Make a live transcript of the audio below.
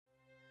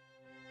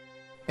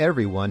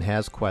Everyone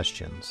has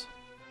questions.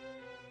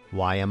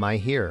 Why am I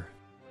here?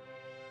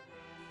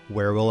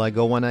 Where will I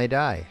go when I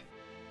die?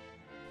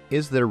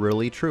 Is there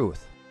really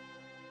truth?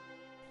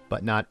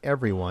 But not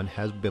everyone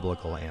has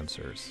biblical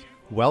answers.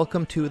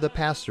 Welcome to the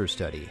Pastor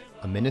Study,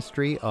 a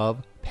ministry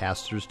of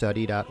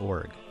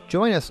pastorstudy.org.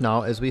 Join us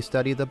now as we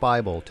study the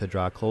Bible to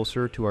draw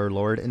closer to our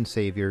Lord and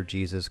Savior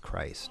Jesus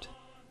Christ.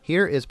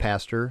 Here is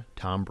Pastor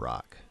Tom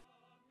Brock.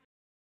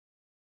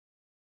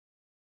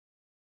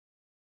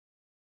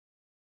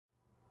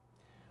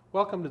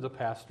 Welcome to the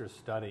Pastor's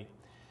Study.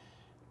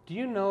 Do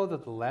you know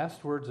that the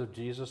last words of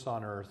Jesus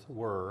on earth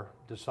were,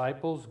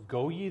 "Disciples,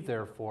 go ye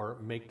therefore,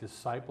 make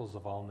disciples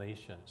of all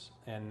nations."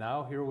 And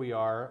now here we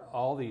are,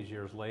 all these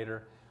years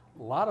later,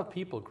 a lot of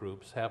people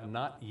groups have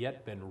not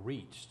yet been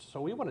reached.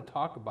 So we want to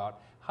talk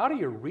about how do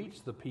you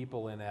reach the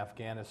people in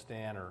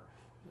Afghanistan or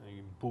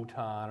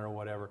Bhutan or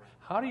whatever?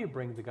 How do you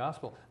bring the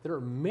gospel? There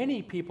are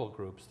many people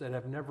groups that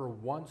have never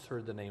once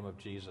heard the name of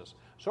Jesus.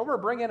 So we're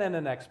bringing in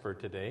an expert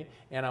today,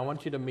 and I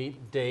want you to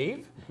meet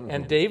Dave.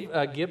 And Dave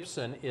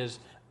Gibson is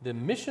the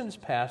missions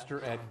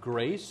pastor at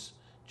Grace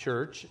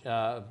Church,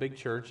 a big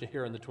church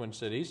here in the Twin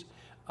Cities.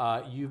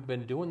 You've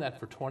been doing that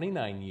for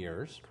 29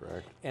 years.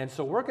 Correct. And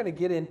so we're going to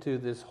get into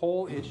this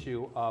whole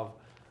issue of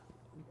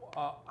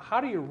how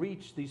do you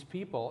reach these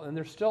people? And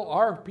there still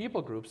are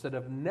people groups that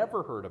have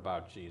never heard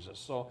about Jesus.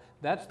 So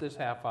that's this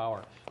half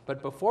hour.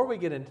 But before we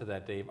get into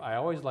that, Dave, I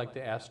always like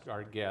to ask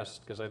our guests,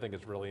 because I think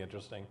it's really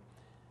interesting,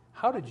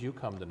 how did you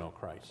come to know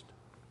Christ?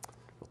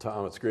 Well,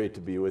 Tom, it's great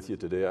to be with you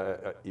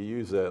today. You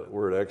use that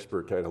word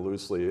expert kind of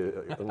loosely,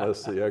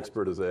 unless the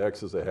expert is an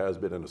X as a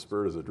has-been and a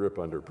spurt is a drip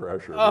under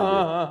pressure.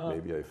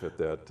 Maybe I fit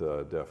that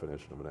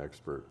definition of an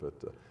expert.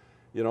 But,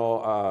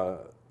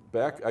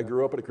 I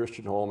grew up in a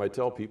Christian home. I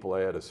tell people I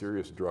had a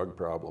serious drug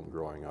problem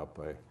growing up.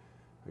 I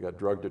got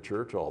drugged to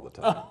church all the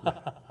time.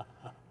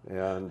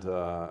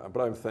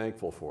 But I'm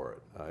thankful for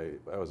it.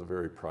 I was a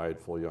very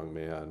prideful young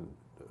man,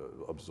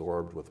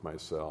 absorbed with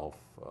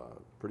myself,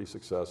 pretty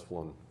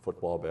successful in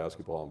football,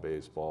 basketball, and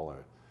baseball.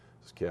 I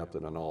was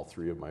captain on all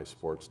three of my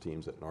sports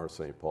teams at North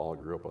St. Paul.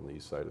 I grew up on the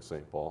east side of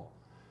St. Paul.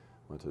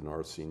 Went to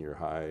North Senior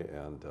High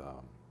and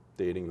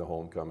dating the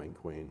homecoming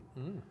queen.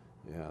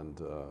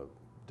 And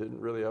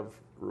didn't really have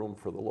room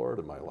for the Lord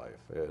in my life.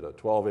 I had a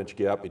 12-inch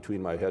gap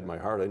between my head and my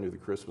heart. I knew the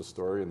Christmas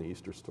story and the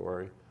Easter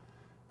story,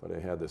 but I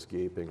had this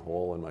gaping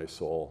hole in my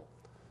soul.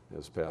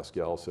 As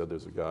Pascal said,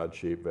 there's a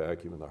God-shaped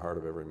vacuum in the heart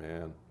of every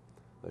man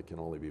that can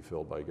only be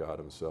filled by God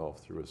himself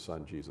through his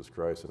son, Jesus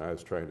Christ. And I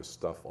was trying to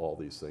stuff all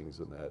these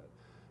things in that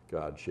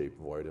God-shaped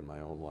void in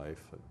my own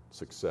life, and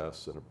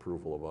success and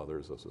approval of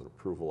others as an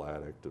approval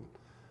addict, and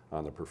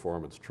on the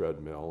performance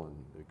treadmill,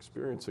 and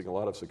experiencing a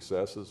lot of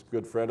successes. A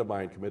good friend of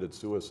mine committed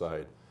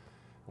suicide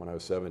when I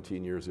was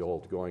 17 years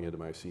old, going into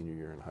my senior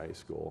year in high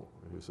school.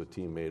 He was a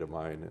teammate of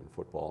mine in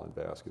football and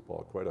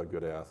basketball, quite a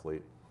good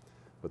athlete.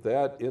 But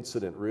that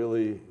incident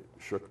really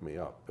shook me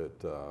up.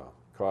 It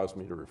caused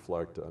me to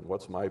reflect on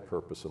what's my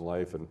purpose in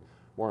life, and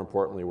more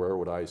importantly, where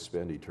would I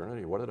spend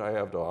eternity? What did I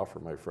have to offer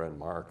my friend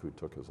Mark, who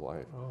took his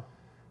life?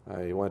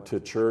 I went to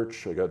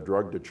church. I got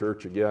drugged to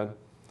church again.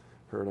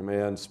 Heard a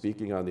man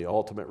speaking on the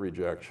ultimate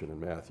rejection in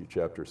Matthew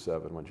chapter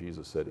 7, when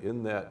Jesus said,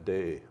 in that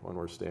day when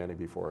we're standing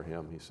before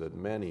him, he said,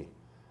 many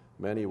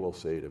will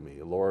say to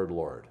me, Lord,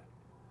 Lord.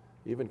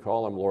 Even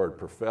call him Lord,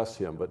 profess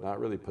him, but not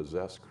really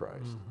possess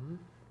Christ.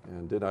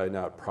 And did I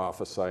not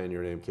prophesy in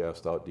your name,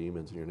 cast out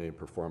demons in your name,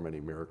 perform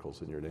any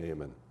miracles in your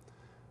name?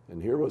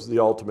 And here was the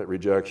ultimate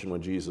rejection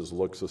when Jesus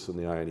looks us in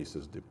the eye and he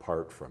says,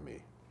 depart from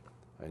me.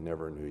 I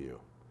never knew you,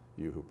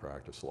 you who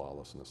practice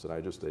lawlessness. And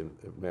I just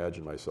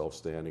imagine myself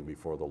standing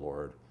before the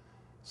Lord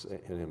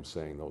and him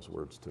saying those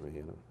words to me.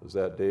 And it was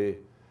that day,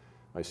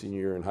 my senior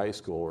year in high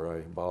school, where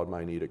I bowed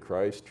my knee to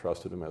Christ,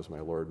 trusted him as my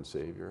Lord and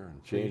Savior,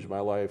 and changed my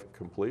life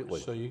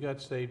completely. So you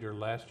got saved your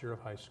last year of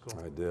high school?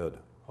 I did.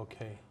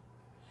 Okay.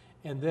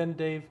 And then,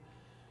 Dave,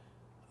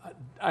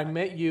 I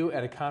met you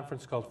at a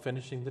conference called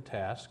Finishing the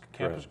Task.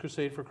 Campus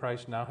Crusade for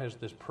Christ now has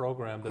this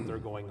program that they're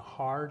going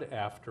hard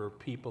after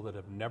people that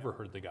have never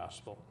heard the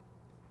gospel.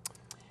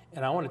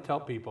 And I want to tell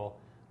people,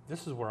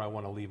 this is where I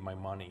want to leave my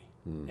money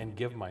and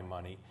give my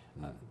money.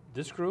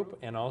 This group,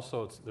 and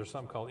also there's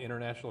something called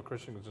International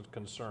Christian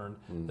Concern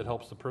that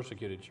helps the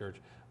persecuted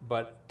church.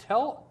 But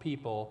tell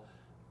people,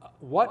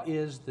 what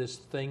is this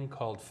thing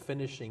called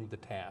Finishing the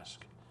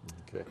Task?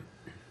 Okay.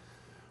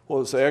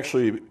 Well,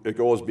 it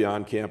goes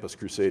beyond Campus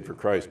Crusade for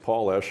Christ.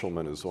 Paul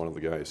Eshelman is one of the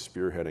guys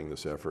spearheading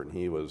this effort, and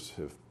he was,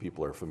 if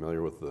people are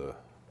familiar with the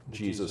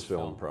Jesus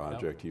Film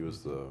Project, he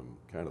was the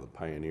kind of the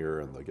pioneer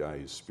and the guy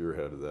who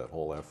spearheaded that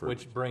whole effort.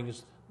 Which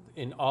brings,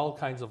 in all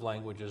kinds of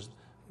languages,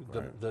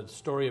 the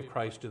story of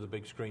Christ to the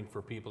big screen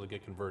for people to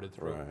get converted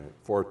through. Right.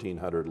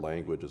 1,400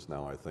 languages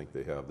now, I think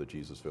they have the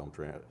Jesus Film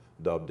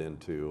dubbed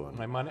into. And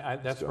my money,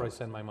 that's where I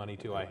send my money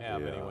to. I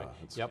have, anyway.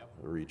 It's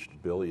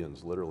reached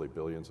billions, literally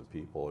billions of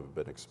people have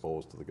been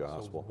exposed to the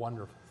gospel. It's a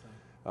wonderful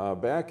thing.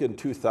 Back in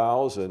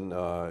 2000,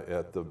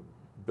 at the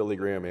Billy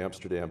Graham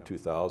Amsterdam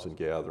 2000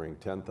 gathering,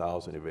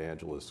 10,000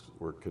 evangelists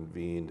were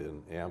convened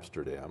in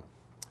Amsterdam.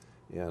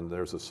 And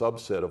there's a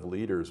subset of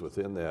leaders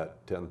within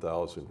that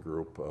 10,000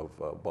 group of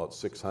about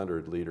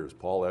 600 leaders.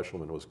 Paul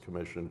Eshelman was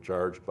commissioned,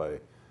 charged by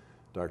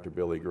Dr.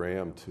 Billy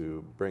Graham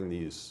to bring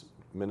these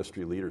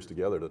ministry leaders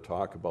together to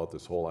talk about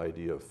this whole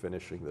idea of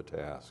finishing the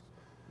task.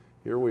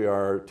 Here we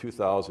are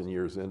 2,000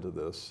 years into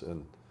this,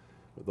 and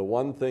the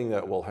one thing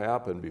that will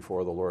happen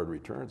before the Lord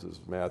returns is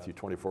Matthew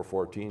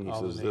 24:14.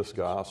 He says, this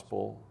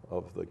gospel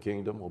of the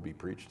kingdom will be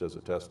preached as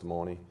a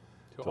testimony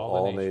to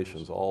all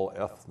nations, all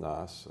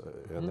ethnos,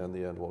 and then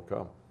the end will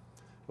come.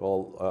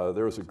 Well,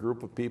 there was a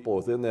group of people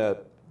within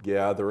that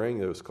gathering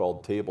that was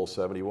called Table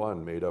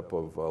 71, made up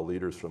of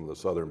leaders from the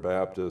Southern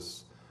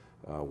Baptists,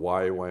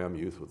 YWAM,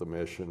 Youth with a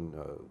Mission,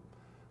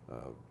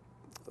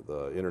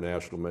 the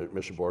International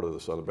Mission Board of the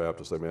Southern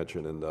Baptists I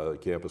mentioned, and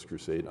Campus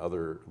Crusade, and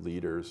other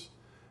leaders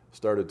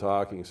started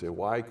talking and saying,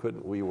 why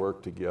couldn't we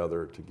work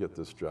together to get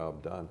this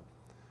job done?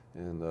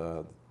 And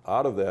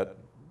out of that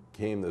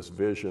came this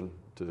vision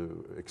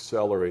to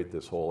accelerate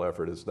this whole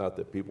effort. It's not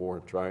that people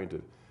weren't trying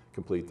to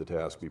complete the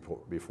task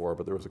before,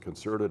 but there was a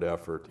concerted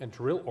effort. And it's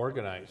real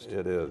organized.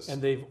 It is.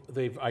 And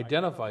they've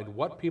identified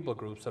what people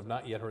groups have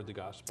not yet heard the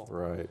gospel.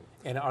 Right.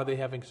 And are they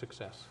having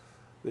success?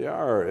 They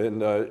are,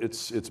 and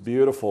it's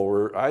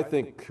beautiful. I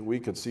think we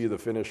could see the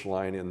finish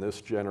line in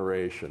this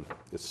generation.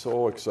 It's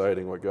so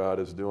exciting what God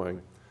is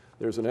doing.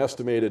 There's an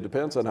estimated,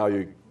 depends on how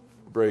you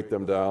break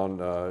them down,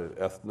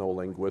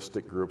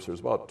 ethno-linguistic groups. There's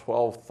about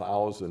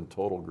 12,000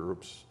 total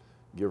groups,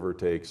 give or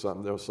take.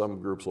 Some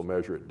groups will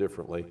measure it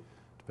differently,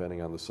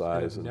 depending on the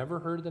size. I've never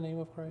heard the name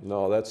of Christ?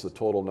 No, that's the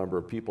total number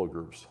of people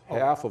groups. Oh.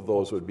 Half of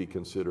those would be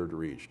considered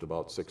reached,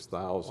 about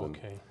 6,000.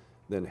 Okay.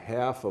 Then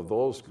half of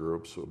those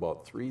groups,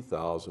 about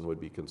 3,000,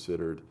 would be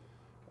considered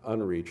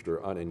unreached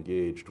or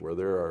unengaged, where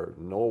there are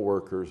no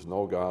workers,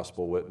 no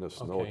gospel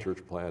witness, no church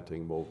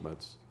planting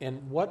movements.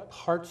 And what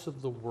parts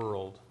of the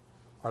world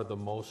are the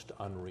most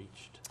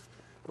unreached?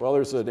 Well,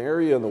 there's an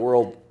area in the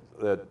world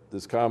that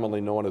is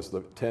commonly known as the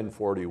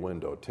 1040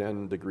 window,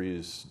 10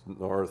 degrees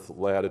north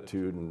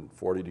latitude and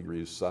 40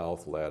 degrees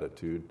south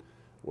latitude,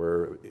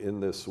 where in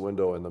this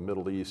window in the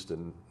Middle East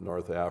and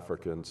North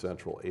Africa and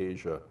Central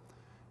Asia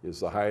is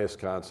the highest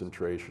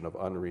concentration of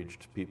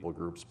unreached people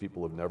groups.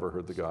 People have never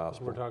heard the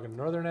gospel. So we're talking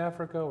Northern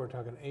Africa, we're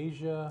talking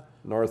Asia.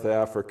 North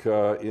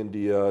Africa,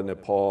 India,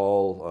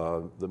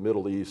 Nepal, the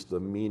Middle East,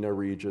 the MENA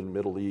region,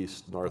 Middle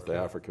East, North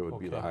Africa would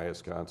be the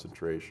highest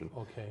concentration.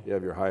 Okay. You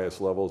have your highest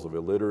levels of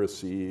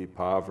illiteracy,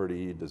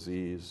 poverty,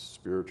 disease,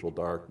 spiritual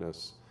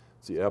darkness.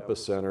 It's the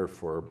epicenter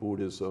for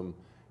Buddhism,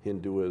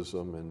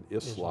 Hinduism, and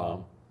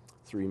Islam.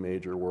 Three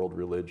major world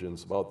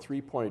religions. About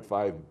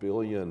 3.5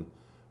 billion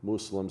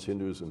Muslims,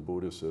 Hindus, and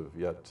Buddhists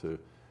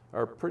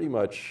are pretty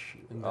much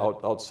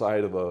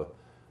outside of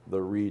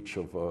the reach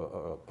of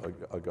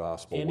a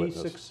gospel witness.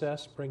 Any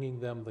success bringing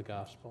them the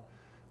gospel?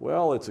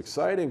 Well, it's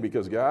exciting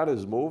because God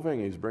is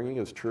moving. He's bringing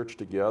His church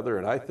together.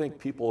 And I think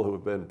people who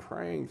have been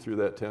praying through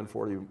that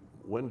 1040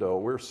 window,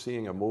 we're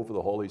seeing a move of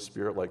the Holy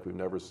Spirit like we've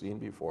never seen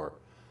before.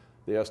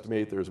 They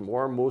estimate there's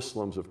more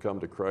Muslims have come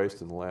to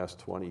Christ in the last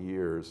 20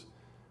 years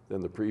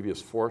than the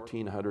previous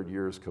 1,400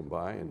 years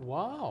combined.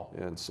 Wow.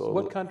 And so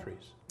what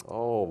countries?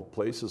 Oh,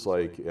 places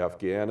like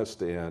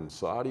Afghanistan,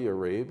 Saudi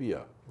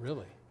Arabia.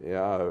 Really?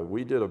 Yeah,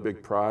 we did a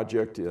big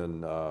project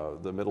in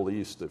the Middle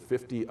East at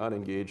 50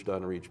 unengaged,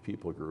 unreached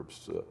people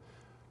groups.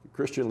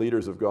 Christian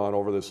leaders have gone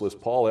over this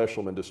list. Paul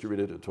Eshelman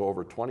distributed it to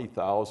over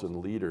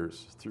 20,000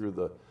 leaders through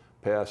the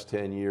past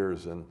 10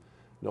 years, and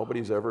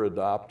nobody's ever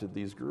adopted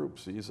these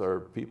groups. These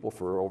are people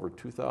for over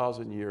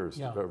 2,000 years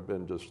that have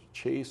been just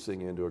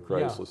chasing into a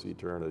Christless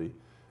eternity.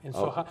 And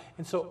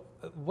so,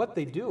 what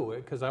they do,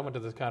 because I went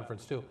to this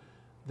conference too,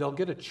 they'll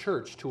get a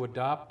church to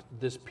adopt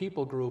this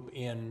people group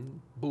in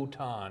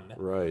Bhutan.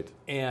 Right.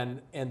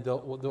 And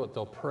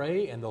they'll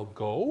pray and they'll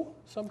go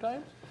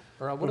sometimes?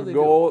 Or what do they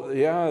do?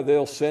 Yeah,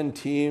 they'll send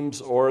teams,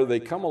 or they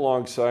come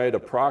alongside a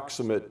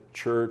proximate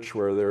church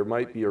where there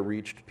might be a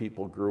reached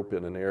people group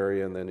in an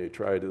area, and then they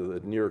try to the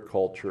near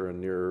culture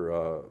and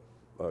near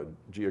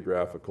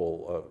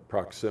geographical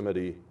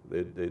proximity.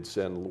 They'd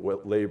send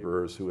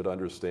laborers who would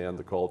understand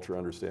the culture,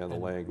 understand the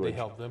language. They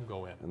help them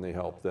go in. And they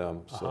help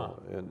them,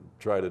 and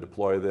try to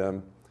deploy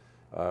them.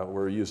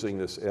 We're using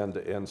this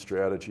end-to-end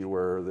strategy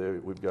where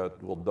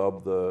we'll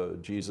dub the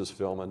Jesus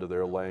film into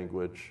their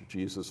language.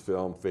 Jesus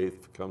film,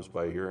 faith comes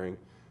by hearing.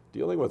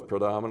 Dealing with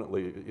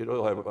predominantly,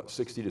 you'll have about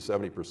 60 to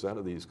 70%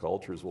 of these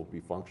cultures will be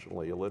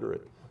functionally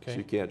illiterate. So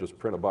you can't just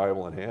print a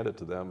Bible and hand it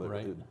to them.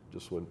 Right. It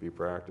just wouldn't be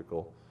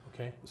practical.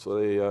 Okay. So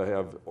they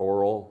have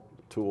oral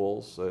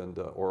tools and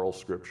oral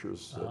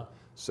scriptures,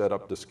 set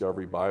up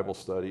discovery Bible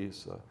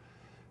studies,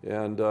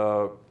 and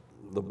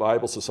the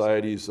Bible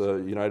societies,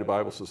 United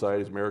Bible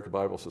Societies, American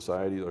Bible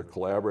Society, are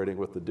collaborating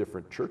with the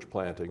different church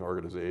planting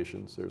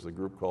organizations. There's a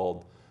group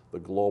called the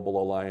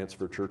Global Alliance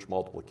for Church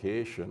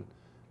Multiplication,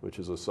 which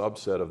is a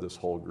subset of this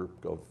whole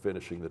group of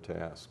finishing the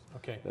task.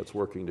 Okay. That's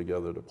working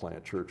together to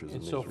plant churches.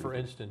 And so, for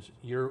instance,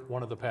 you're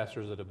one of the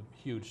pastors at a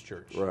huge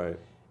church. Right.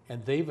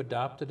 And they've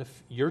adopted,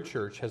 your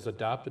church has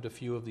adopted a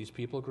few of these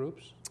people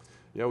groups?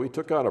 Yeah, we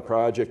took on a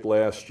project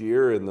last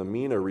year in the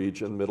MENA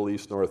region, Middle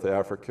East, North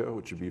Africa,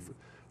 which would be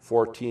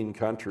 14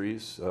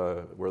 countries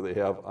where they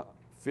have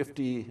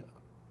 50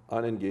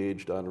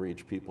 unengaged,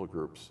 unreached people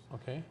groups.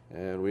 Okay.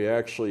 And we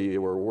actually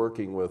were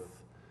working with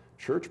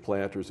church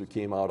planters who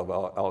came out of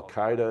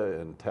Al-Qaeda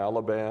and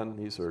Taliban.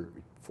 These are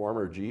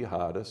former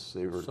jihadists.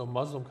 They were, So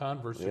Muslim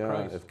converts to yeah,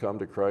 Christ. have come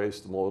to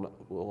Christ, the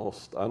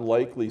most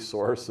unlikely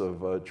source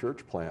of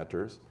church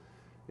planters.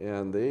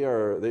 And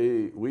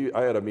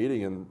I had a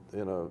meeting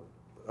in a,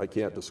 I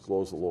can't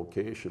disclose the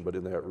location, but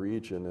in that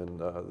region,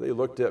 and they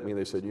looked at me and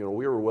they said, you know,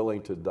 we were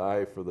willing to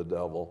die for the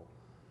devil.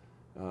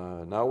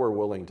 Now we're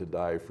willing to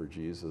die for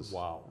Jesus.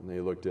 Wow. And they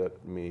looked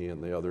at me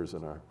and the others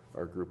in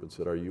our group and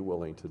said, are you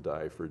willing to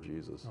die for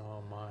Jesus?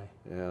 Oh, my.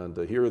 And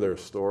to hear their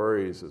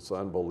stories, it's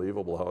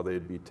unbelievable how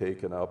they'd be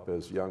taken up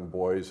as young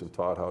boys and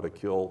taught how to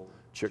kill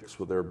chicks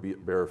with their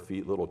bare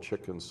feet, little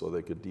chickens, so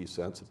they could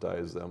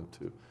desensitize them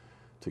to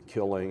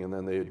killing, and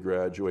then they'd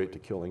graduate to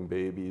killing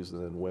babies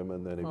and then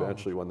women. Then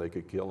eventually, when they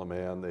could kill a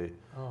man,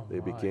 they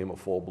became a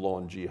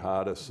full-blown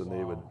jihadist, and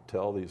they would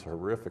tell these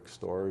horrific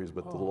stories.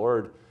 But the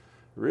Lord,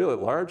 really,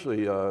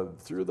 largely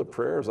through the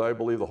prayers, I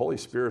believe the Holy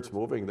Spirit's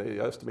moving. They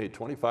estimate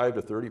 25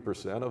 to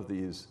 30% of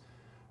these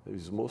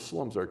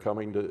Muslims are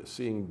coming to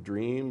seeing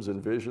dreams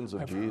and visions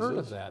of Jesus. I've heard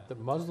of that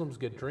Muslims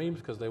get dreams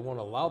because they won't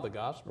allow the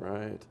gospel.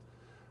 Right.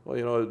 Well,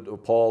 you know,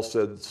 Paul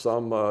said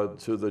some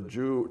to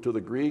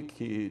the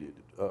Greek,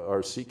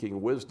 are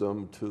seeking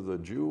wisdom. To the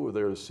Jew,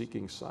 they're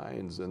seeking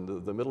signs.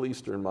 And the Middle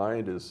Eastern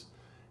mind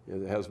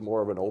has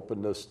more of an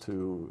openness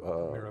to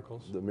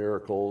Miracles. the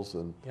miracles.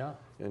 And, Yeah.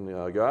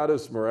 and God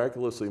is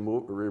miraculously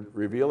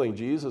revealing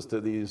Jesus to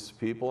these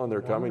people, and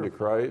they're coming to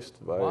Christ.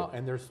 Wow,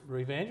 and there's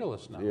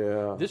evangelists now.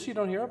 Yeah. This you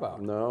don't hear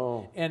about.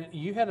 No. And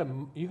you had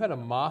a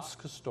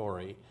mosque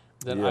story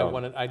that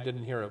Yeah. I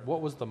didn't hear it. What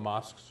was the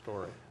mosque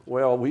story?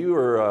 Well,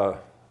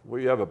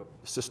 we have a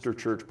sister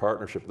church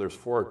partnership. There's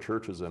 4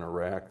 churches in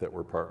Iraq that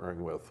we're partnering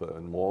with,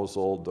 in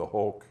Mosul,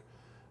 Dahok,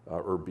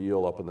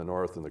 Erbil up in the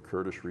north in the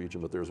Kurdish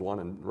region, but there's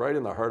one right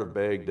in the heart of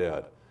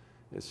Baghdad.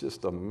 It's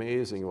just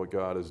amazing what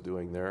God is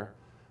doing there.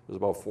 There's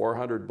about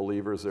 400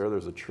 believers there.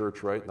 There's a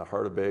church right in the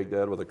heart of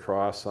Baghdad with a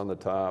cross on the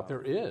top.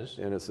 There is.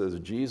 And it says,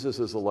 Jesus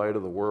is the light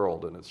of the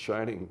world, and it's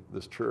shining.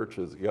 This church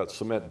has got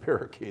cement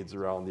barricades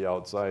around the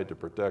outside to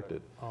protect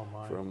it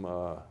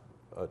from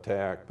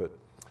attack. But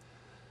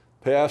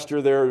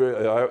pastor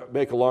there, I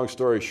make a long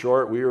story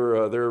short, we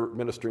were there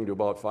ministering to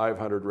about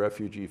 500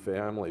 refugee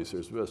families.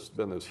 There's just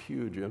been this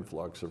huge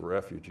influx of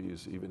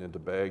refugees even into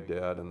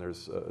Baghdad, and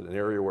there's an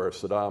area where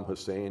Saddam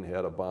Hussein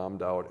had a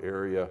bombed out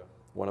area,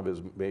 one of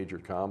his major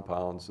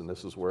compounds, and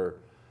this is where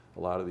a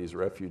lot of these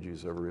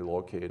refugees have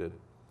relocated.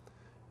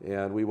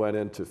 And we went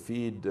in to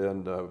feed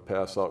and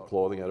pass out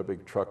clothing, had a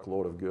big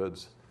truckload of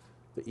goods.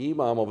 The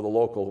imam of the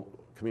local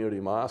community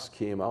mosque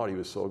came out. He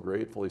was so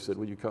grateful. He said,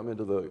 "Will you come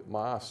into the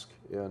mosque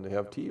and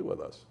have tea with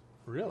us?"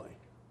 Really?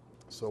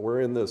 So we're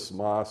in this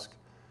mosque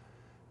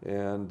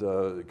and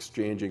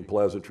exchanging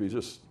pleasantries,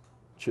 just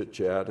chit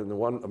chat. And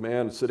a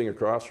man sitting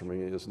across from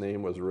me, his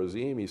name was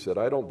Razim. He said,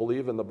 "I don't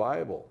believe in the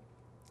Bible.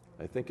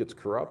 I think it's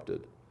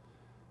corrupted."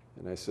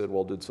 And I said,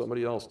 "Well, did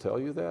somebody else tell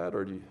you that,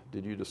 or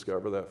did you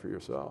discover that for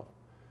yourself?"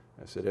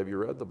 I said, "Have you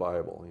read the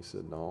Bible?" He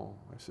said, "No."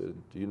 I said,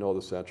 "Do you know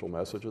the central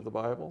message of the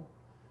Bible?"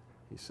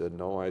 He said,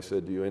 "No." I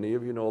said, "Do any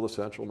of you know the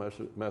central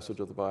message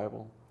of the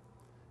Bible?"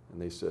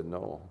 And they said,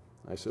 "No."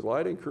 I said, "Well,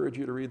 I'd encourage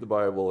you to read the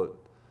Bible. The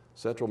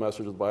central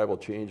message of the Bible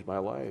changed my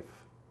life."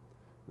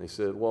 And they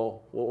said,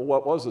 well,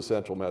 what was the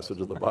central message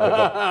of the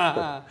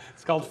Bible?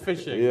 It's called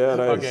fishing. Yeah,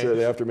 and I said,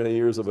 after many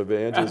years of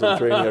evangelism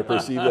training, I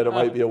perceived that it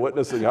might be a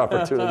witnessing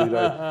opportunity. And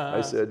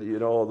I said,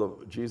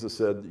 Jesus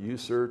said, "You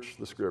search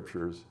the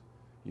Scriptures.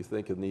 You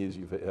think in these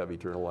you have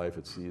eternal life.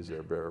 It's these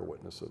that bear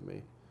witness of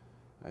me."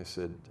 I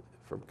said,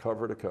 from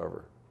cover to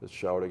cover, it's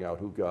shouting out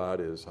who God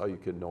is, how you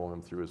can know him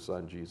through his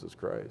son, Jesus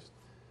Christ.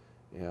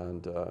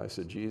 And I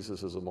said,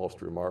 Jesus is the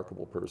most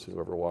remarkable person who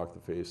ever walked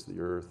the face of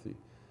the earth.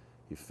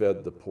 He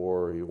fed the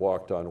poor, he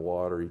walked on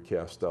water, he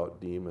cast out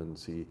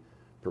demons, he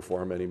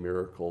performed many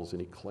miracles,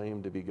 and he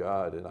claimed to be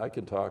God. And I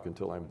can talk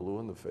until I'm blue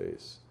in the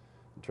face.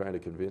 I'm trying to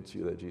convince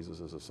you that Jesus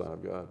is the Son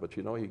of God. But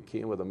he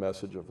came with a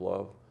message of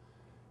love.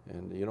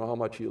 And you know how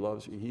much he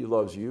loves you? He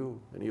loves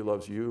you, and he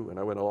loves you. And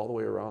I went all the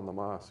way around the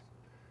mosque.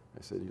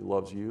 I said, he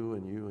loves you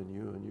and you and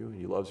you and you. And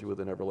he loves you with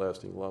an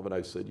everlasting love. And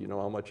I said, you know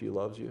how much he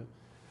loves you?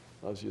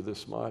 Loves you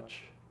this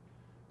much.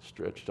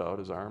 Stretched out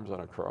his arms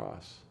on a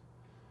cross.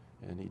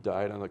 And he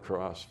died on the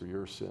cross for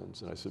your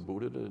sins. And I said,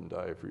 Buddha didn't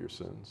die for your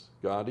sins.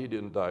 Gandhi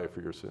didn't die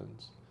for your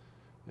sins.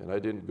 And I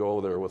didn't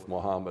go there with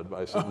Muhammad.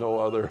 I said, no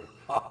other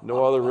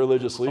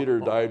religious leader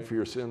died for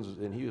your sins.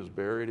 And he was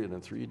buried, and in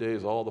 3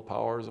 days, all the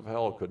powers of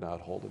hell could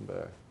not hold him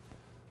back.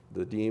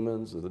 The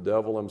demons, the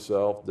devil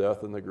himself,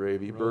 death in the grave.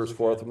 He burst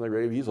forth from the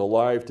grave. He's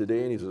alive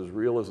today, and he's as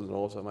real as the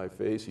nose on my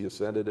face. He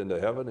ascended into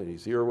heaven, and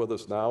he's here with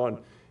us now. And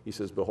he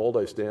says, behold,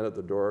 I stand at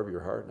the door of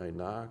your heart, and I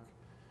knock.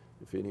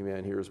 If any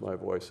man hears my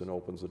voice and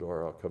opens the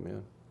door, I'll come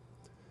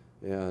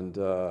in. And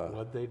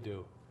what'd they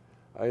do?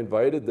 I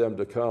invited them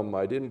to come.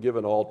 I didn't give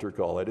an altar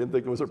call. I didn't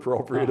think it was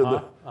appropriate.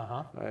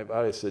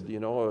 I said, you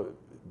know,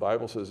 the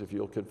Bible says if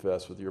you'll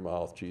confess with your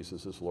mouth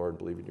Jesus is Lord and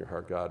believe in your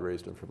heart God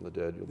raised him from the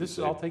dead, you'll be saved. This is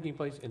all taking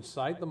place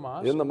inside the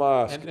mosque? In the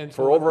mosque. And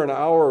for over an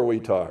hour we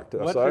talked.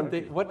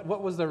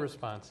 What was their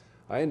response?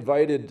 I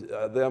invited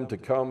them to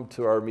come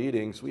to our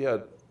meetings. We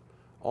had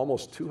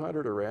almost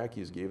 200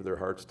 Iraqis gave their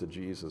hearts to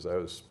Jesus. I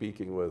was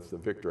speaking with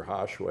Victor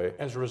Hashway.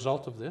 As a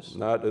result of this?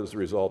 Not as a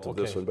result of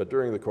this one, but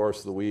during the course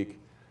of the week.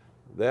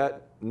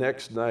 That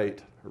next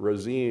night,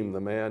 Razim, the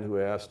man who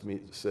asked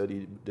me, said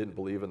he didn't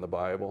believe in the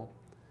Bible,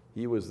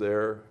 he was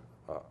there.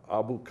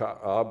 Abu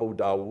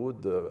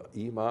Dawood, the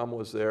imam,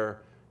 was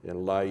there,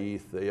 and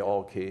Laith. They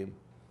all came.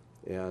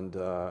 And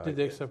did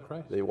they accept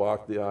Christ? They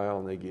walked the aisle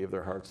and they gave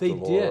their hearts to the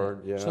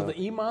Lord. They did? Yeah. So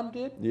the imam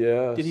did?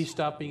 Yes. Did he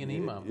stop being an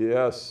imam?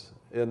 Yes.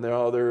 And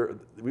now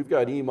we've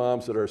got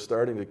imams that are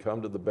starting to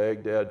come to the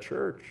Baghdad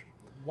church.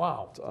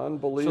 Wow. It's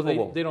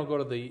unbelievable. So they don't go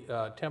to the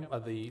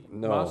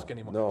mosque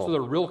anymore. No. So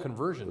they're real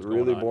conversions They're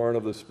really going on. born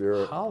of the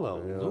Spirit.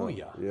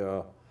 Hallelujah.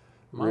 Yeah.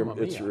 Mamma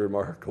It's mia.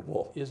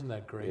 remarkable. Isn't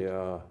that great?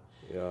 Yeah.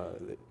 Yeah.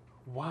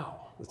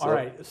 Wow. All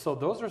right. So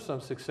those are some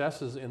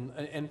successes.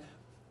 And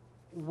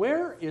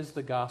where is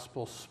the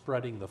gospel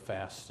spreading the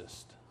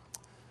fastest,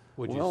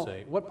 would you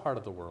say? What part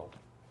of the world?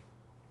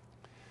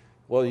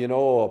 Well, you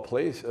know, a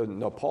place,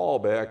 Nepal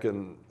back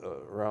in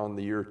around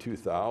the year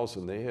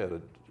 2000, they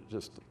had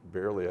just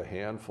barely a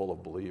handful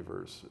of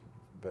believers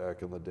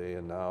back in the day,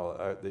 and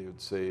now they would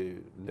say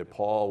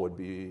Nepal would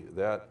be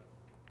that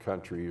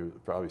country you're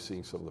probably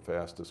seeing some of the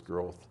fastest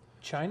growth.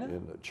 China?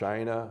 In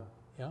China.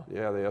 Yeah.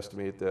 Yeah, they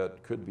estimate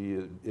that could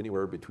be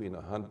anywhere between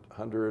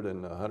 100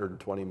 and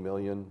 120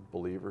 million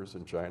believers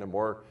in China,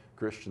 more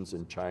Christians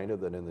in China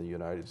than in the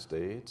United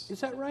States. Is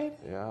that right?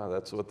 Yeah,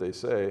 that's what they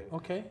say.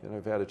 Okay. And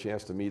I've had a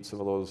chance to meet some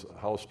of those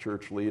house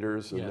church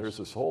leaders, and there's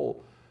this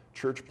whole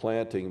church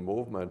planting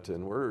movement,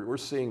 and we're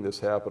seeing this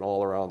happen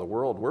all around the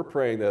world. We're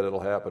praying that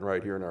it'll happen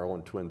right here in our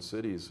own Twin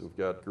Cities. We've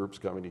got groups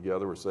coming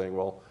together. We're saying,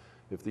 well,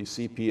 if these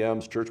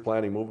CPMs, church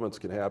planting movements,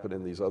 can happen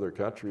in these other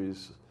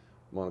countries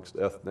amongst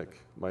ethnic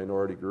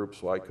minority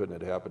groups, why couldn't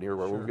it happen here?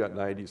 Where we've got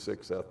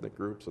 96 ethnic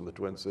groups in the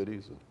Twin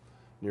Cities and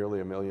nearly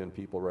 1 million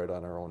people right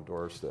on our own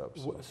doorstep.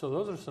 So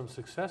those are some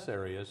success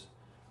areas.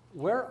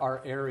 Where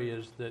are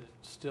areas that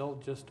still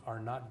just are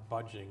not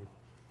budging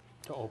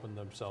to open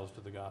themselves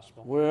to the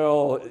gospel?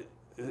 Well,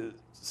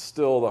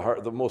 still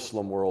the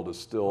Muslim world is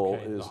still,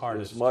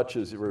 hardest. As much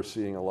as we're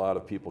seeing a lot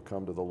of people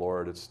come to the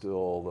Lord, it's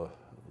still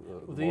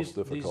the most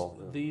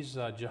difficult. These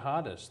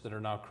jihadists that are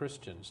now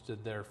Christians,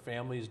 did their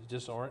families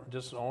disown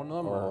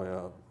them?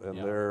 Oh, yeah. And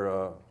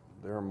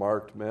they're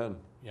marked men.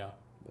 Yeah.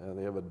 And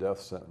they have a death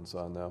sentence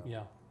on them.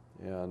 Yeah.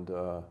 And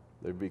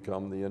they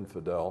become the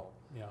infidel.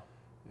 Yeah.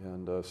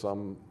 And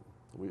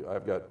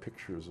I've got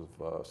pictures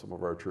of some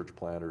of our church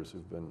planters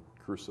who've been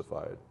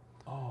crucified.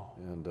 Oh.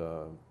 And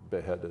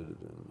beheaded,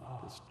 and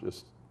it's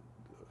just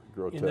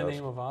grotesque. In the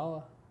name of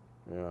Allah?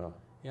 Yeah.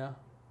 Yeah.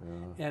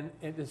 Yeah. And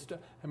it's,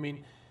 I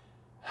mean,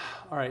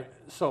 all right,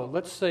 so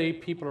let's say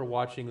people are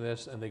watching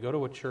this and they go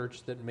to a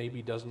church that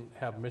maybe doesn't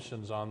have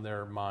missions on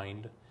their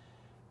mind,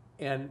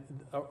 and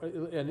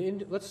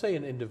let's say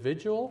an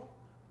individual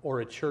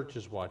or a church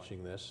is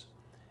watching this,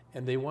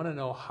 and they want to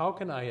know, how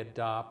can I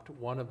adopt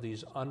one of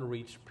these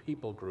unreached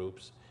people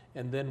groups?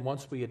 And then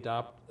once we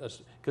adopt,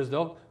 because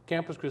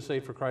Campus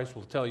Crusade for Christ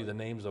will tell you the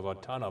names of a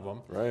ton of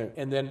them. Right.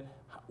 And then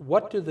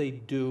what do they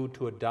do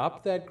to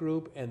adopt that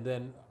group, and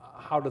then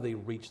how do they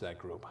reach that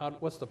group?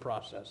 What's the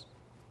process?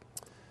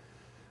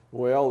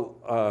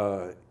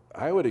 Well,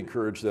 I would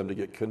encourage them to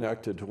get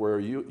connected to where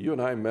you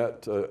and I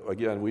met.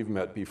 Again, we've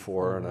met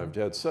before, and I've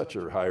had such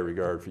a high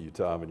regard for you,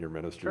 Tom, and your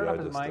ministry. Turn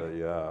up his mic.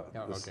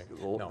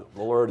 The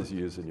Lord is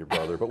using your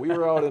brother. But we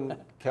were out in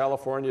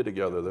California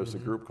together. There's a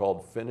group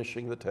called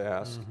Finishing the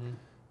Task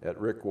at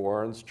Rick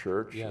Warren's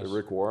church. Yes.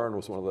 Rick Warren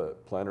was one of the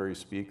plenary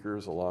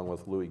speakers, along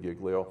with Louis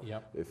Giglio.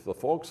 Yep. If the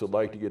folks would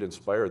like to get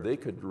inspired, they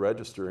could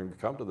register and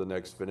come to the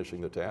next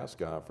Finishing the Task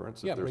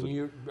conference. Yeah, bring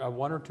you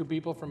one or two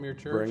people from your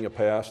church. Bring a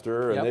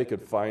pastor, and Yep. they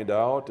could find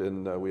out,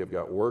 and we have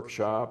got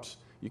workshops.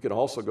 You can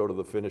also go to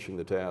the Finishing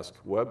the Task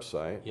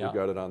website. Yeah. We've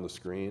got it on the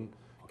screen.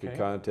 You Okay. could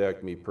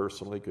contact me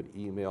personally, could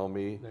email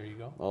me. There you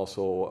go.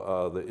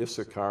 Also, the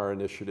Issachar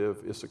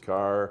initiative.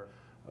 Issachar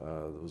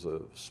was a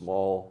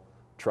small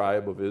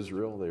tribe of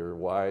Israel. They were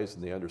wise,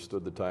 and they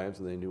understood the times,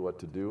 and they knew what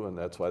to do, and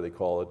that's why they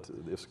call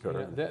it the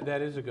Issachar. Yeah,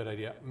 that is a good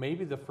idea.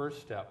 Maybe the first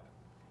step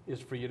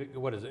is for you to,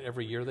 what is it,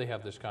 every year they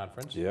have this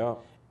conference? Yeah.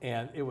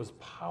 And it was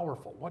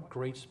powerful. What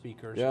great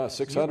speakers. Yeah,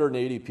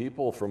 680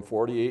 people from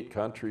 48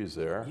 countries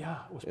there. Yeah,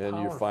 it was and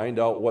powerful. you find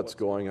out what's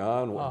going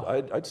on.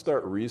 Oh. I'd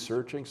start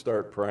researching,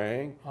 start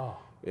praying. Oh.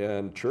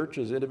 And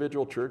churches,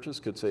 individual churches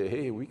could say,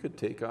 hey, we could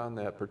take on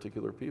that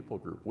particular people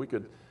group. We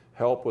could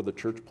help with the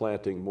church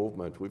planting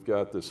movement. We've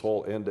got this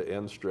whole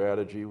end-to-end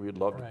strategy. We'd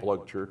love to Right.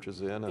 plug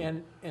churches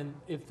in. And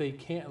if they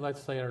can't,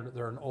 let's say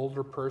they're an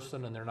older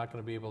person and they're not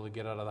going to be able to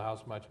get out of the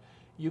house much,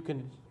 you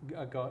can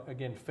go,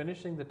 again,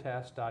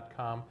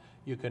 finishingthetask.com.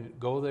 You can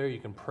go there, you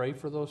can pray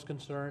for those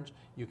concerns,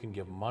 you can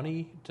give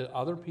money to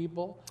other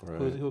people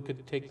who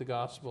could take the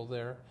gospel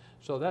there.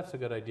 So that's a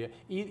good idea.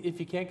 If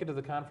you can't get to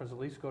the conference, at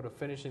least go to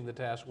Finishing the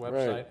Task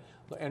website,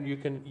 and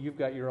you've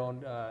got your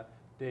own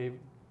Dave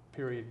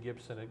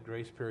Gibson at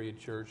Grace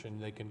Church,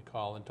 and they can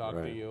call and talk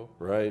to you.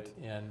 Right.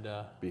 And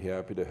be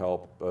happy to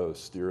help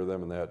steer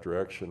them in that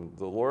direction.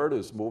 The Lord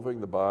is moving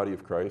the body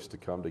of Christ to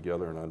come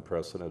together in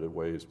unprecedented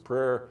ways.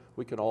 Prayer,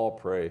 we can all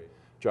pray.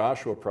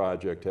 Joshua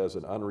Project has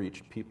an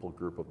Unreached People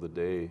group of the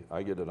day.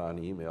 I get it on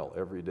email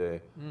every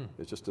day.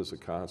 It's just as a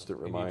constant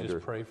reminder. And you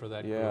just pray for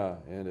that group. Yeah,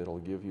 and it'll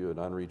give you an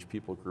Unreached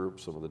People group,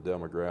 some of the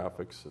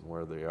demographics and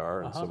where they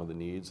are and some of the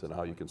needs and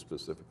how you can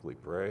specifically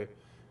pray.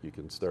 You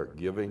can start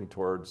giving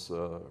towards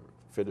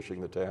finishing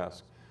the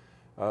task.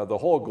 The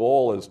whole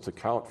goal is to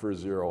count for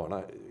zero.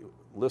 And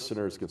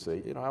listeners can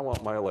say, I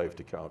want my life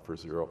to count for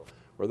zero.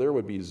 Where there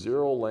would be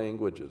 0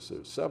 languages.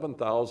 There's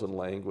 7,000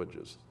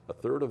 languages. A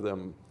third of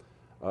them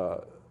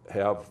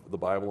have the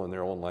Bible in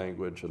their own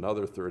language.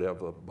 Another third have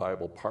the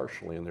Bible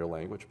partially in their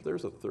language. But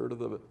there's a third of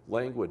the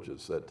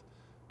languages that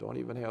don't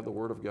even have the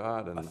Word of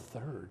God. And a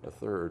third? A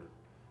third.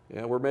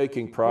 Yeah, we're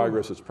making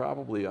progress. It's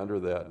probably under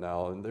that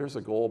now. And there's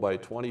a goal by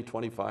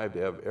 2025 to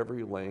have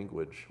every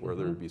language where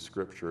there would be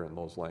scripture in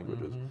those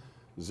languages.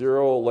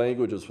 0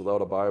 languages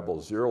without a Bible,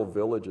 0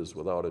 villages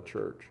without a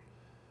church.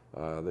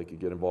 They could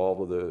get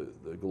involved with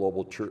the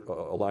Global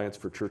Alliance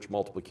for Church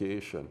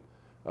Multiplication.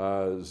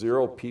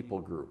 0 people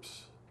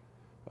groups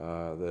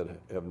that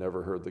have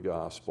never heard the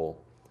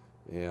gospel.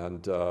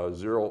 And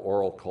 0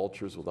 oral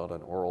cultures without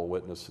an oral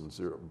witness, and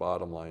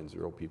bottom line,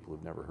 0 people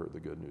who've never heard the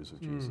good news of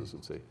Jesus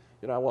and say,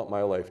 I want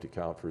my life to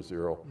count for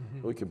 0.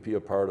 We can be a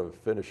part of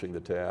finishing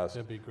the task.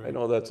 That'd be great. I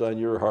know that's on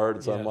your heart,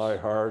 it's on my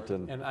heart.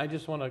 And I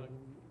just want to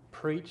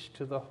preach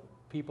to the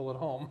people at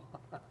home.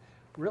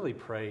 Really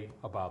pray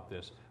about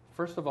this.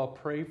 First of all,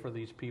 pray for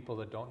these people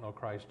that don't know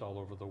Christ all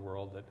over the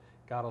world, that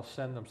God will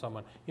send them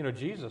someone.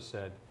 Jesus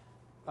said,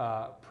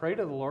 pray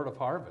to the Lord of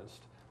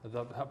harvest.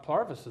 The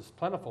harvest is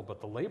plentiful, but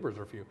the labors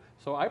are few.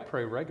 So I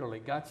pray regularly,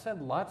 God,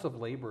 send lots of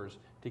laborers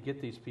to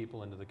get these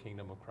people into the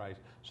kingdom of Christ.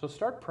 So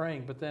start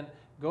praying, but then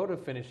go to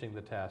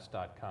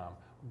finishingthetask.com.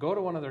 Go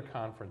to one of their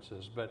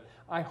conferences. But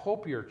I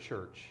hope your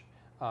church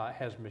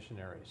has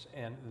missionaries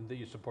and that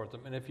you support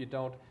them. And if you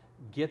don't,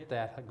 get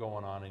that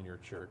going on in your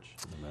church.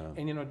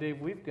 Amen. And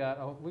Dave, we got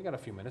a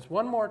few minutes.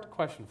 One more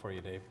question for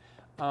you, Dave.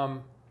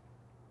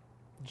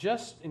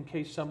 Just in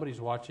case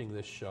somebody's watching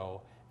this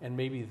show and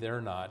maybe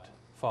they're not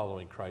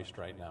following Christ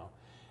right now.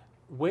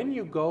 When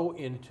you go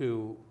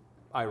into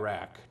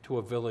Iraq, to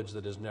a village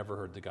that has never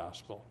heard the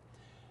gospel,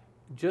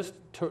 just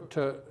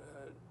to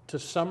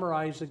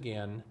summarize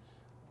again,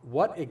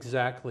 what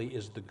exactly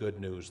is the good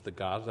news?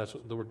 That's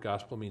what the word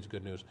gospel means,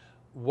 good news.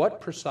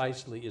 What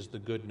precisely is the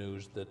good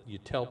news that you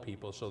tell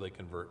people so they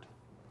convert?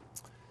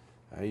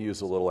 I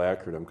use a little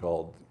acronym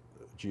called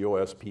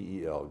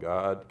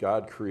GOSPEL.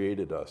 God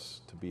created us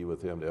to be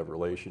with Him, to have a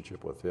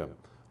relationship with Him.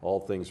 All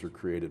things were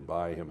created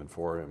by Him and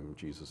for Him.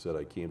 Jesus said,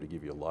 I came to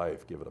give you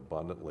life, give it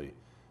abundantly.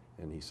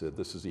 And He said,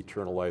 this is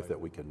eternal life,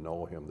 that we can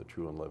know Him, the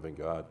true and living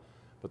God.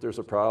 But there's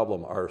a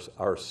problem.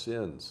 Our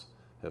sins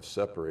have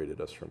separated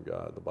us from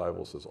God. The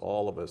Bible says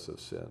all of us have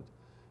sinned.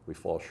 We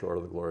fall short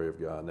of the glory of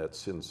God, and that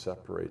sin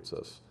separates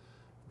us.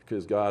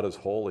 Because God is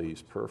holy,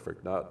 He's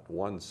perfect. Not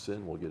one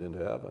sin will get into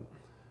heaven.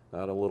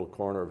 Not a little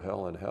corner of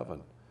hell in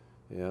heaven.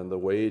 And the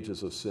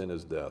wages of sin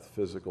is death,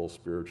 physical,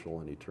 spiritual,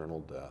 and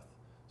eternal death.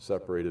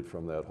 Separated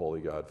from that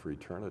holy God for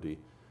eternity.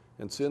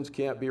 And sins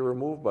can't be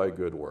removed by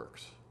good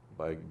works,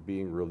 by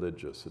being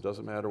religious. It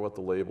doesn't matter what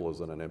the label is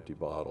on an empty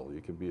bottle.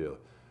 You can be a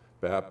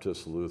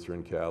Baptist,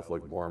 Lutheran,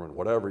 Catholic, Mormon,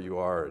 whatever you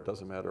are. It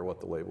doesn't matter what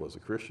the label is. A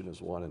Christian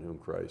is one in whom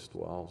Christ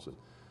dwells. And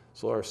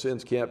so our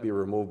sins can't be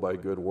removed by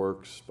good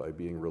works, by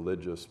being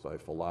religious, by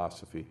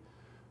philosophy,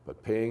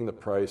 but paying the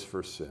price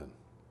for sin.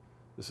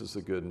 This is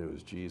the good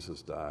news.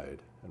 Jesus died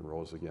and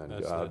rose again.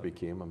 That's God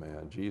became a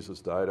man. Jesus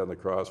died on the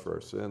cross for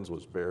our sins,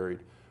 was buried,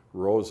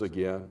 rose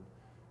again.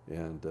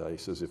 And He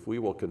says, if we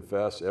will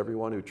confess,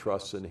 everyone who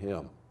trusts in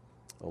Him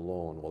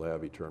alone will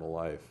have eternal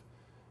life.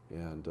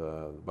 And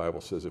the Bible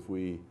says, if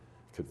we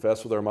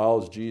confess with our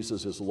mouths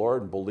Jesus is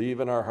Lord and believe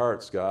in our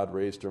hearts God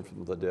raised Him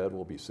from the dead,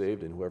 will be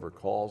saved. And whoever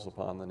calls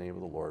upon the name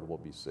of the Lord will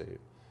be saved.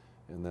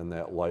 And then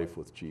that life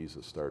with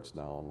Jesus starts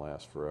now and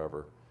lasts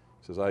forever.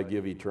 He says, I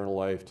give eternal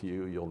life to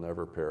you. You'll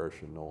never perish,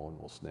 and no one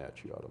will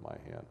snatch you out of my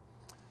hand.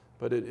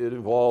 But it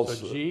involves...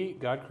 So G,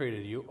 God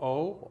created you.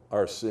 O?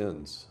 Our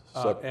sins.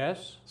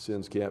 S?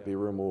 Sins can't be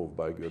removed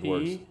by good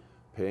works.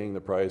 Paying the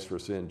price for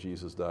sin,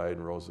 Jesus died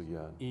and rose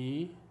again.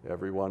 E?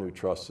 Everyone who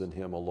trusts in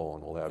Him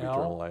alone will have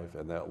eternal life,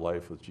 and that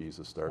life with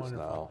Jesus starts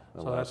now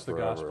and so lasts that's the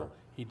forever. gospel.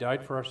 He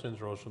died for our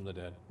sins, rose from the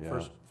dead.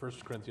 Yeah. 1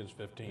 Corinthians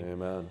 15.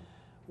 Amen.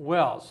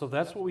 Well, so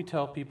that's what we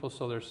tell people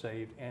so they're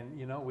saved. And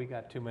we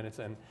got 2 minutes.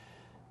 And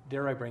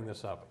dare I bring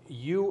this up?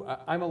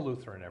 I'm a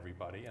Lutheran,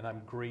 everybody, and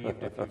I'm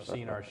grieved if you've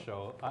seen our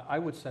show. I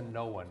would send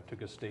no one to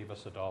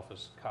Gustavus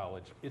Adolphus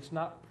College. It's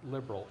not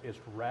liberal, it's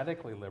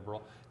radically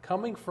liberal.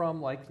 Coming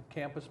from like the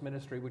campus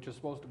ministry, which is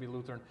supposed to be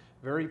Lutheran,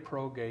 very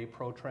pro-gay,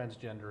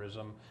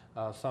 pro-transgenderism.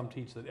 Some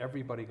teach that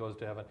everybody goes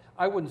to heaven.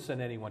 I wouldn't send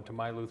anyone to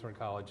my Lutheran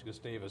college,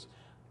 Gustavus.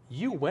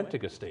 You went to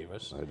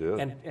Gustavus. I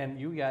did. And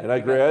you got... And I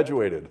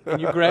graduated. And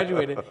you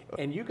graduated,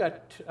 and you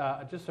got,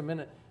 just a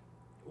minute,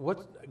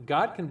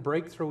 God can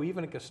break through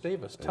even at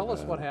Gustavus. Tell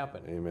us what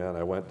happened. Amen.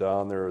 I went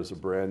down there as a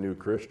brand new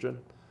Christian,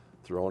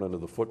 thrown into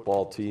the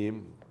football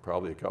team.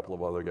 Probably a couple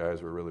of other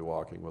guys were really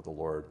walking with the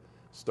Lord.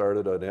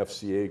 Started an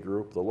FCA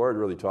group. The Lord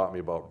really taught me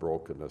about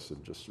brokenness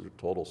and just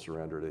total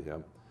surrender to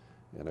Him.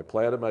 And I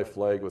planted my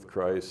flag with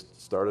Christ,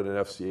 started an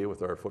FCA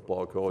with our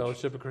football coach.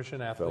 Fellowship of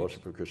Christian Athletes.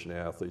 Fellowship of Christian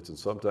Athletes. And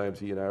sometimes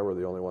he and I were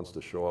the only ones to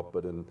show up.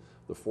 But in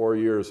the 4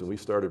 years, when we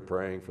started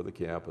praying for the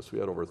campus, we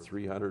had over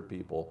 300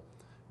 people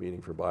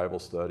meeting for Bible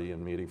study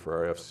and meeting for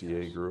our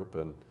FCA group.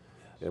 And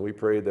we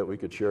prayed that we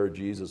could share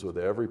Jesus with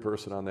every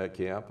person on that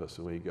campus.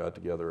 And we got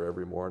together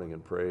every morning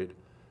and prayed.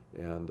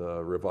 And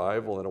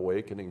revival and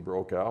awakening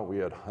broke out. We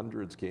had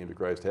hundreds came to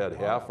Christ.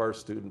 Half our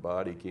student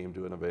body came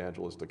to an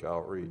evangelistic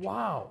outreach.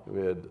 Wow.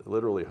 We had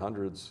literally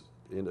hundreds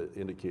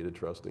indicated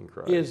trust in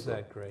Christ. Is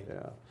that great?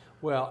 Yeah.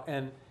 Well,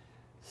 and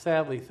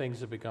sadly, things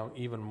have become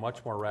even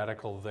much more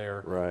radical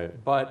there. Right.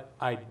 But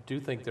I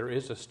do think there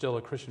is still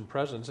a Christian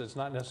presence. It's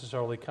not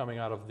necessarily coming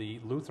out of the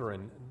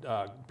Lutheran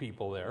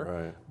people there,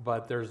 Right.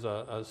 but there's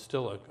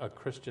still a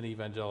Christian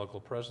evangelical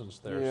presence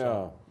there.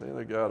 Yeah,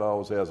 So. God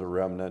always has a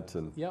remnant,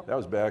 and Yep. that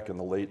was back in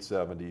the late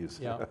 70s.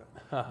 Yep.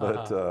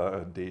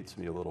 But dates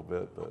me a little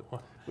bit.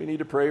 But we need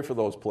to pray for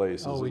those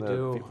places, Oh, we and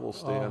do. that people will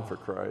stand for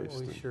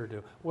Christ. We sure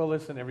do. Well,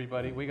 listen,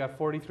 everybody, we got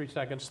 43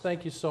 seconds.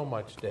 Thank you so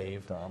much,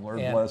 Dave. Tom, Lord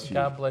And bless you.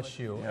 God bless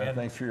you. Yeah, And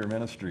thanks for your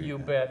ministry. you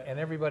bet. And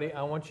everybody,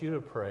 I want you to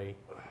pray.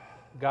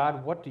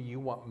 God, what do you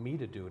want me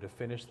to do to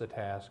finish the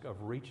task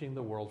of reaching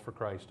the world for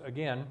Christ?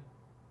 Again,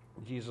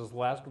 Jesus'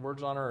 last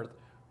words on earth,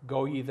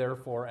 go ye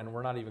therefore, and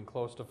we're not even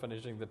close to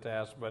finishing the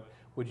task, but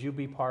would you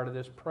be part of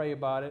this? Pray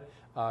about it.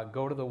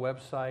 Go to the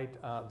website,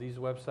 these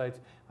websites.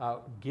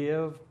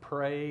 Give,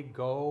 pray,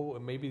 go.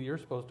 Maybe you're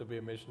supposed to be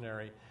a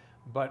missionary.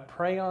 But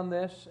pray on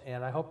this,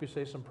 and I hope you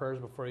say some prayers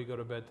before you go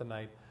to bed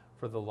tonight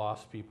for the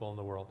lost people in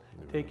the world.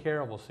 Amen. Take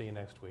care, and we'll see you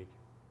next week.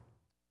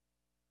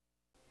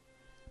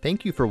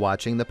 Thank you for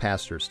watching the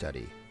Pastor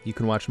Study. You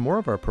can watch more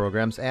of our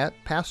programs at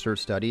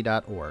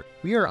pastorstudy.org.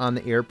 We are on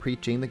the air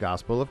preaching the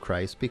gospel of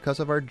Christ because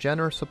of our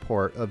generous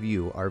support of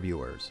you, our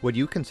viewers. Would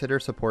you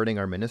consider supporting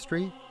our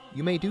ministry?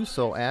 You may do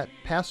so at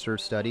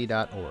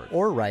pastorstudy.org.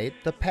 Or write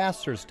The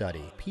Pastor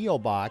Study, P.O.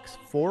 Box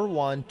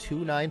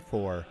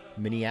 41294,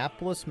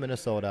 Minneapolis,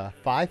 Minnesota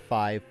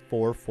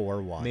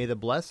 55441. May the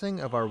blessing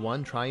of our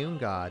one triune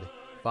God,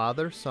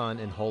 Father, Son,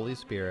 and Holy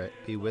Spirit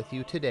be with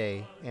you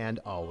today and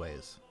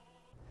always.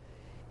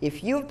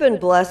 If you've been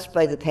blessed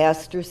by the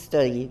Pastor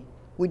Study,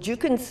 would you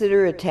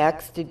consider a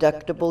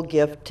tax-deductible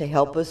gift to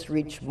help us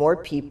reach more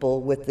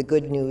people with the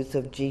good news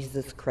of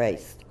Jesus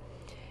Christ?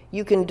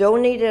 You can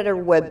donate at our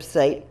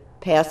website,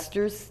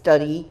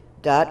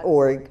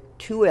 pastorstudy.org,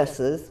 2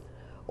 S's,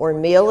 or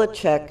mail a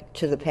check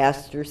to the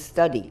Pastor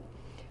Study,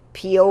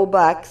 P.O.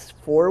 Box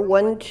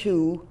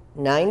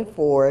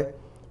 41294,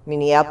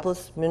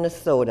 Minneapolis,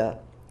 Minnesota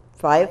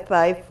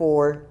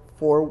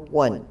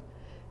 55441.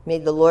 May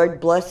the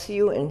Lord bless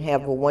you and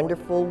have a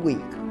wonderful week.